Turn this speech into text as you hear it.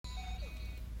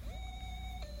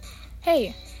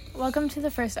Hey, welcome to the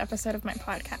first episode of my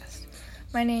podcast.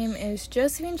 My name is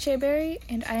Josephine Sheaberry,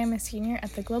 and I am a senior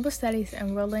at the Global Studies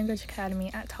and World Language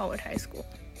Academy at Tallwood High School.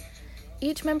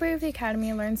 Each member of the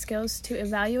Academy learns skills to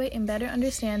evaluate and better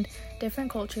understand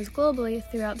different cultures globally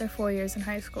throughout their 4 years in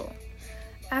high school.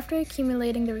 After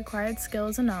accumulating the required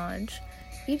skills and knowledge,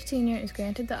 each senior is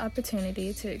granted the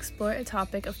opportunity to explore a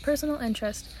topic of personal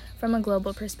interest from a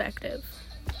global perspective.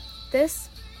 This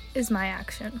is my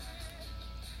action.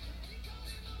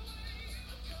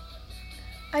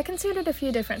 I considered a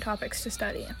few different topics to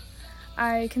study.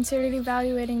 I considered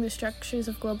evaluating the structures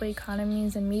of global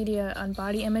economies and media on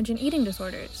body image and eating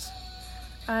disorders.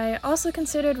 I also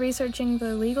considered researching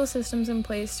the legal systems in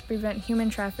place to prevent human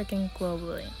trafficking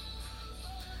globally.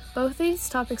 Both these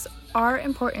topics are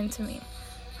important to me.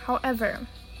 However,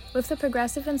 with the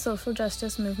progressive and social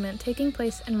justice movement taking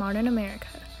place in modern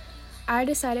America, I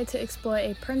decided to explore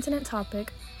a pertinent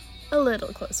topic a little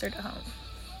closer to home.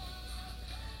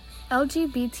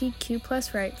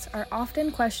 LGBTQ+ rights are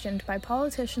often questioned by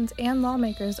politicians and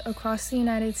lawmakers across the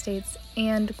United States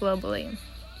and globally.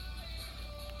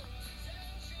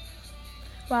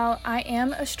 While I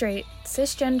am a straight,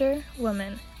 cisgender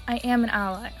woman, I am an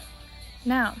ally.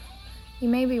 Now, you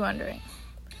may be wondering,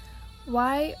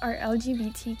 why are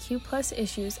LGBTQ+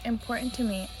 issues important to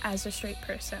me as a straight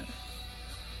person?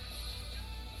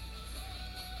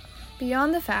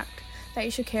 Beyond the fact that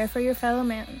you should care for your fellow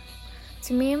man,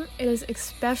 to me, it is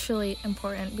especially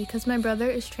important because my brother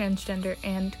is transgender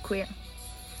and queer.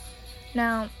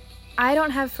 Now, I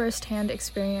don't have first-hand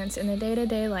experience in the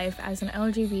day-to-day life as an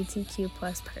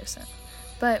LGBTQ+ person,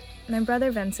 but my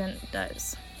brother Vincent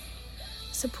does.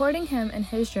 Supporting him in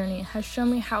his journey has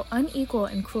shown me how unequal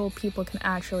and cruel people can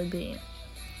actually be.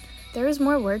 There is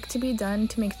more work to be done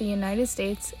to make the United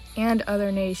States and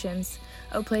other nations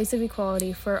a place of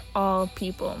equality for all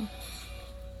people.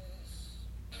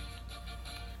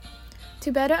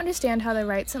 To better understand how the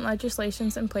rights and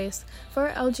legislations in place for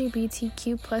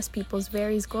LGBTQ+ peoples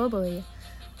varies globally,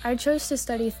 I chose to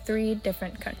study 3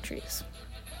 different countries: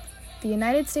 the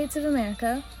United States of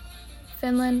America,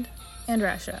 Finland, and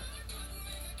Russia.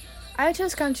 I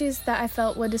chose countries that I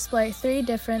felt would display 3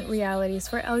 different realities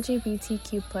for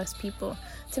LGBTQ+ people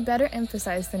to better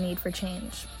emphasize the need for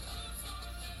change.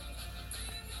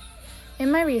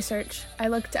 In my research, I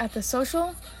looked at the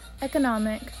social,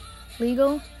 economic,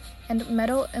 legal, and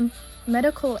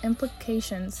medical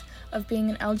implications of being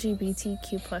an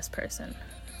LGBTQ+ person.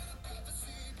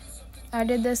 I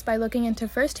did this by looking into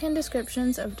first-hand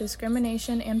descriptions of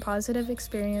discrimination and positive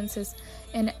experiences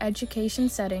in education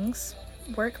settings,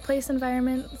 workplace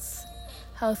environments,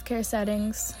 healthcare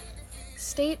settings,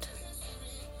 state,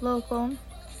 local,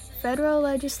 federal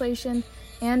legislation,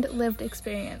 and lived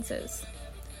experiences.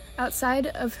 Outside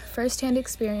of first-hand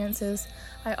experiences,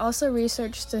 I also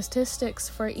researched statistics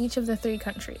for each of the 3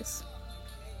 countries.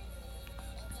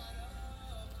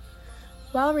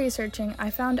 While researching, I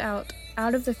found out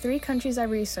of the 3 countries I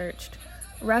researched,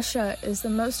 Russia is the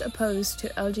most opposed to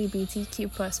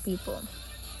LGBTQ+ people.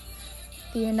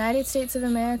 The United States of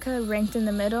America ranked in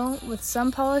the middle, with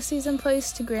some policies in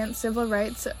place to grant civil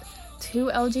rights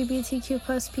to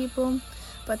LGBTQ+ people,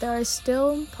 but there are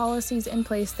still policies in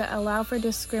place that allow for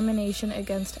discrimination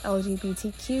against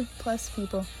LGBTQ+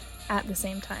 people at the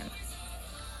same time.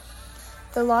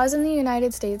 The laws in the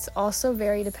United States also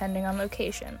vary depending on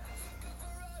location.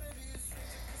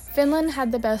 Finland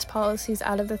had the best policies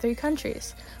out of the 3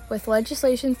 countries, with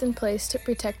legislations in place to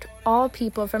protect all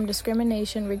people from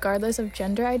discrimination regardless of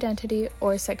gender identity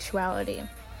or sexuality.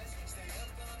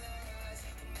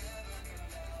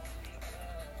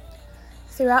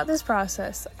 Throughout this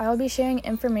process, I will be sharing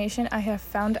information I have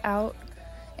found out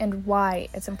and why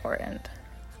it's important.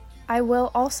 I will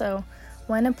also,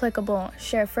 when applicable,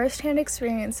 share first-hand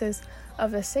experiences of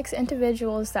the 6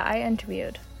 individuals that I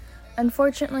interviewed.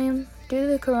 Unfortunately, due to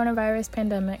the coronavirus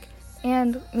pandemic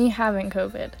and me having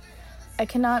COVID, I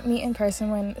cannot meet in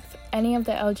person with any of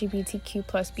the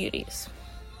LGBTQ+ beauties.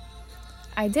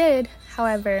 I did,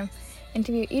 however,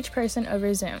 interview each person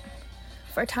over Zoom.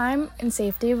 For time and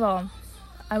safety of all,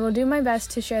 I will do my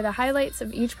best to share the highlights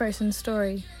of each person's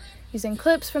story, using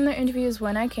clips from their interviews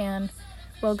when I can.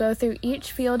 We'll go through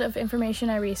each field of information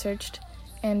I researched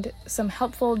and some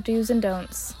helpful do's and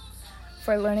don'ts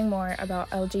for learning more about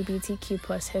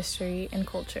LGBTQ+ history and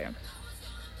culture.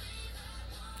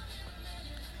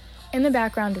 In the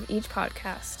background of each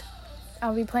podcast,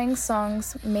 I'll be playing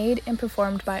songs made and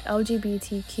performed by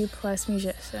LGBTQ+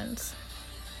 musicians.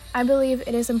 I believe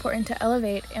it is important to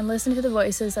elevate and listen to the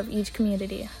voices of each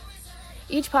community.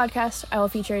 Each podcast, I will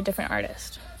feature a different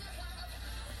artist.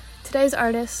 Today's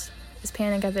artist is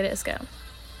Panic at the Disco.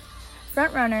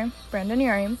 Frontrunner, Brendon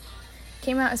Urie,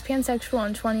 came out as pansexual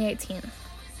in 2018.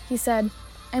 He said,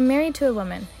 "I'm married to a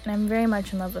woman, and I'm very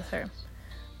much in love with her.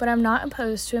 But I'm not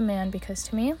opposed to a man because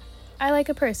to me, I like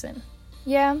a person.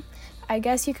 Yeah, I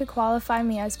guess you could qualify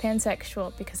me as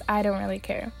pansexual because I don't really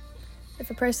care.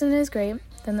 If a person is great,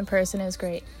 then the person is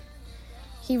great."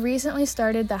 He recently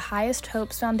started the Highest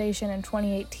Hopes Foundation in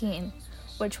 2018,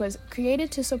 which was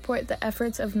created to support the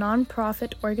efforts of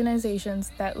nonprofit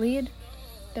organizations that lead,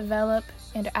 develop,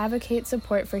 and advocate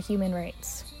support for human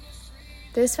rights.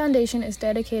 This foundation is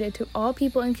dedicated to all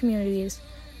people in communities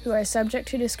who are subject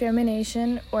to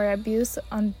discrimination or abuse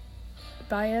on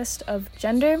bias of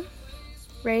gender,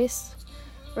 race,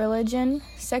 religion,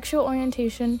 sexual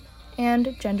orientation,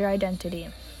 and gender identity.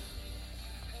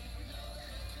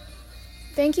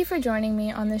 Thank you for joining me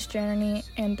on this journey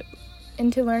and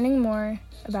into learning more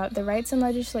about the rights and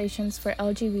legislations for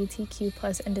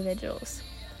LGBTQ+ individuals.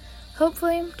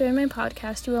 Hopefully, during my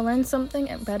podcast, you will learn something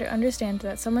and better understand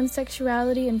that someone's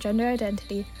sexuality and gender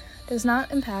identity does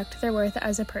not impact their worth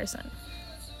as a person.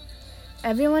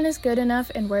 Everyone is good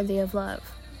enough and worthy of love.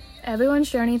 Everyone's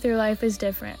journey through life is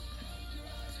different.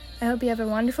 I hope you have a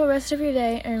wonderful rest of your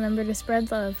day and remember to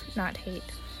spread love, not hate.